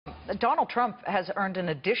Donald Trump has earned an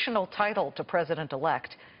additional title to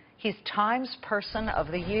president-elect. He's Time's Person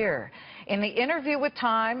of the Year. In the interview with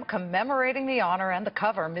Time commemorating the honor and the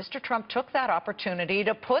cover, Mr. Trump took that opportunity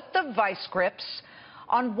to put the vice grips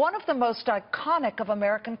on one of the most iconic of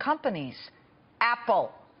American companies,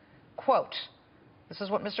 Apple. Quote, this is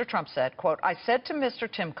what Mr. Trump said, quote, "I said to Mr.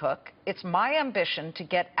 Tim Cook, it's my ambition to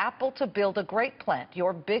get Apple to build a great plant,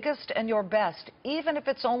 your biggest and your best, even if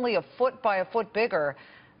it's only a foot by a foot bigger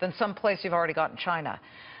than some place you've already got in China."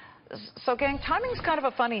 So, gang, timing's kind of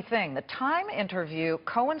a funny thing. The Time interview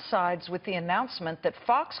coincides with the announcement that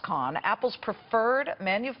Foxconn, Apple's preferred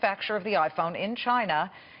manufacturer of the iPhone in China,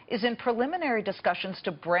 is in preliminary discussions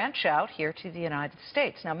to branch out here to the United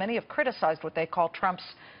States. Now, many have criticized what they call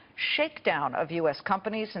Trump's shakedown of U.S.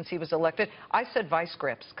 companies since he was elected. I said vice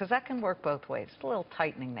grips, because that can work both ways. It's a little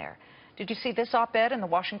tightening there. Did you see this op-ed in the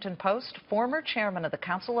Washington Post? Former chairman of the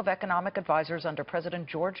Council of Economic Advisors under President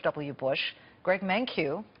George W. Bush, Greg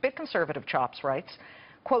Mankiw, big conservative chops, writes,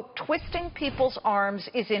 quote, "Twisting people's arms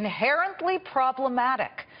is inherently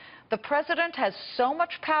problematic. The president has so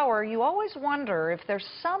much power, you always wonder if there's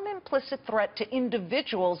some implicit threat to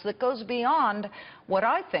individuals that goes beyond what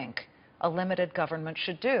I think a limited government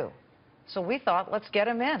should do." So we thought, let's get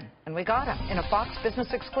him in. And we got him. In a Fox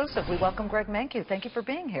Business exclusive, we welcome Greg Mankiw. Thank you for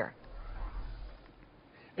being here.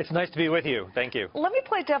 It's nice to be with you. Thank you. Let me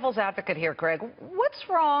play devil's advocate here, Greg. What's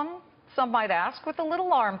wrong, some might ask, with a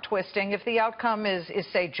little arm twisting if the outcome is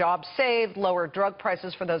say, jobs saved, lower drug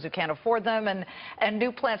prices for those who can't afford them, and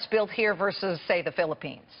new plants built here versus, say, the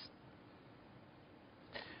Philippines?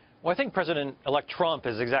 Well, I think President-elect Trump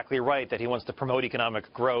is exactly right that he wants to promote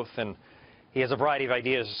economic growth, and he has a variety of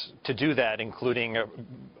ideas to do that, including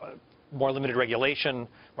more limited regulation,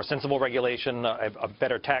 more sensible regulation, a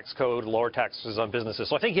better tax code, lower taxes on businesses.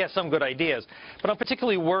 So I think he has some good ideas. But I'm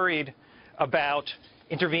particularly worried about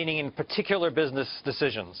intervening in particular business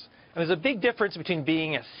decisions. And there's a big difference between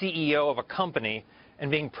being a CEO of a company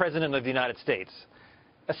and being president of the United States.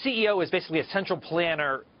 A CEO is basically a central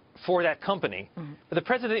planner for that company. But the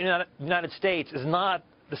president of the United States is not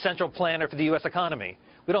the central planner for the U.S. economy.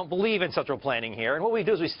 We don't believe in central planning here. And what we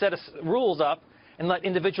do is we set rules up and let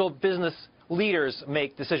individual business leaders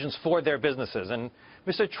make decisions for their businesses. And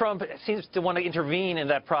Mr. Trump seems to want to intervene in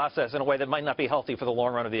that process in a way that might not be healthy for the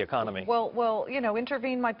long run of the economy. Well, you know,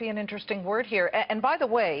 intervene might be an interesting word here. And by the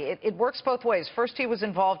way, it works both ways. First, he was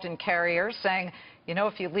involved in carriers, saying, you know,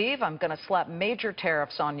 if you leave, I'm going to slap major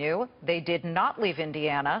tariffs on you. They did not leave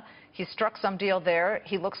Indiana. He struck some deal there.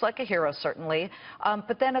 He looks like a hero, certainly.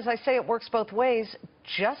 But then, as I say, it works both ways.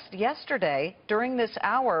 Just yesterday, during this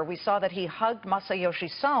hour, we saw that he hugged Masayoshi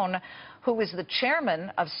Son, who is the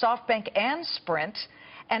chairman of SoftBank and Sprint.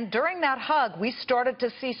 And during that hug, we started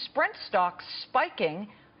to see Sprint stocks spiking.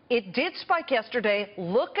 It did spike yesterday.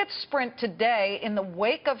 Look at Sprint today in the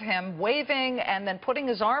wake of him waving and then putting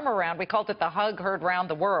his arm around. We called it the hug heard round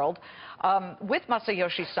the world with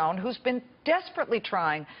Masayoshi Son, who's been desperately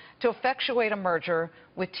trying to effectuate a merger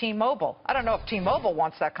with T-Mobile. I don't know if T-Mobile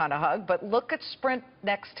wants that kind of hug, but look at Sprint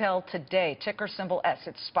Nextel today, ticker symbol S.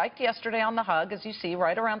 It spiked yesterday on the hug, as you see,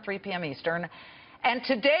 right around 3 p.m. Eastern. And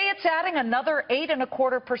today it's adding another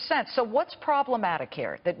 8.25%. So what's problematic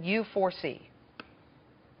here that you foresee?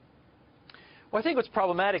 Well, I think what's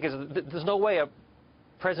problematic is that there's no way a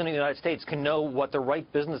president of the United States can know what the right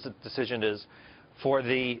business decision is for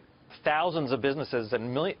the thousands of businesses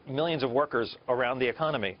and millions of workers around the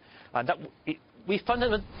economy. We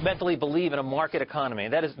fundamentally believe in a market economy.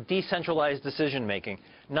 That is decentralized decision-making,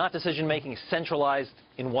 not decision-making centralized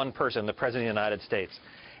in one person, the president of the United States.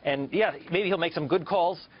 And, yeah, maybe he'll make some good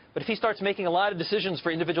calls, but if he starts making a lot of decisions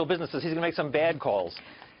for individual businesses, he's going to make some bad calls.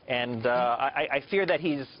 And I fear that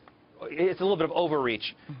it's a little bit of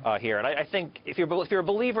overreach here. And I think if you're a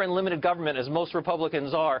believer in limited government, as most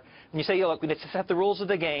Republicans are, and you say, look, we need to set the rules of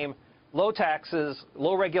the game, low taxes,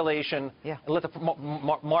 low regulation, and let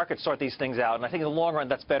the market sort these things out. And I think in the long run,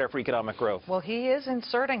 that's better for economic growth. Well, he is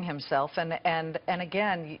inserting himself. And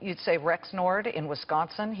again, you'd say Rexnord in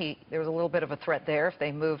Wisconsin, there was a little bit of a threat there if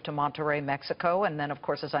they moved to Monterrey, Mexico. And then, of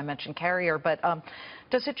course, as I mentioned, Carrier. But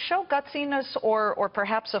does it show gutsiness or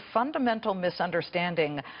perhaps a fundamental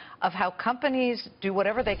misunderstanding of how companies do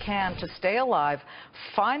whatever they can to stay alive,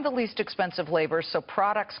 find the least expensive labor so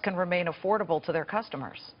products can remain affordable to their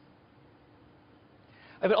customers?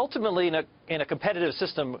 I mean, ultimately, in a competitive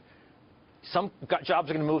system, some jobs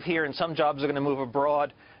are going to move here and some jobs are going to move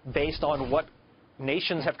abroad based on what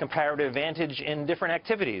nations have comparative advantage in different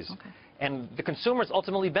activities. Okay. And the consumers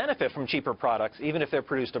ultimately benefit from cheaper products, even if they're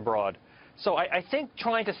produced abroad. So I think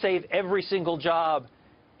trying to save every single job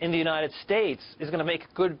in the United States is going to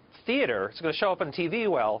make good theater. It's going to show up on TV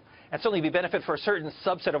well, and certainly be a benefit for a certain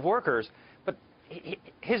subset of workers. But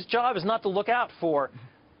his job is not to look out for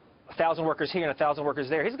 1,000 workers here and 1,000 workers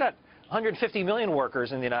there. He's got 150 million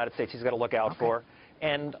workers in the United States he's got to look out for.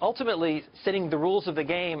 And ultimately, setting the rules of the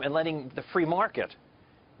game and letting the free market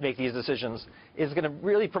make these decisions is going to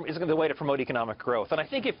really is the way to promote economic growth. And I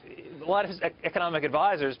think if a lot of his economic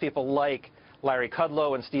advisors, people like Larry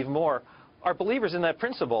Kudlow and Steve Moore, are believers in that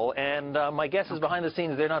principle, and my guess is behind the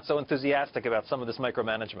scenes they're not so enthusiastic about some of this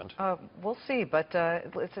micromanagement. We'll see, but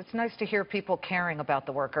it's nice to hear people caring about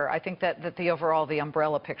the worker. I think that the overall, the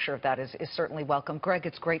umbrella picture of that is certainly welcome. Greg,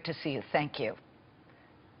 it's great to see you. Thank you.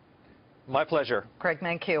 My pleasure. Greg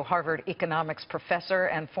Mankiw, Harvard economics professor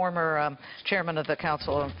and former chairman of the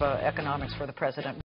Council of Economics for the President.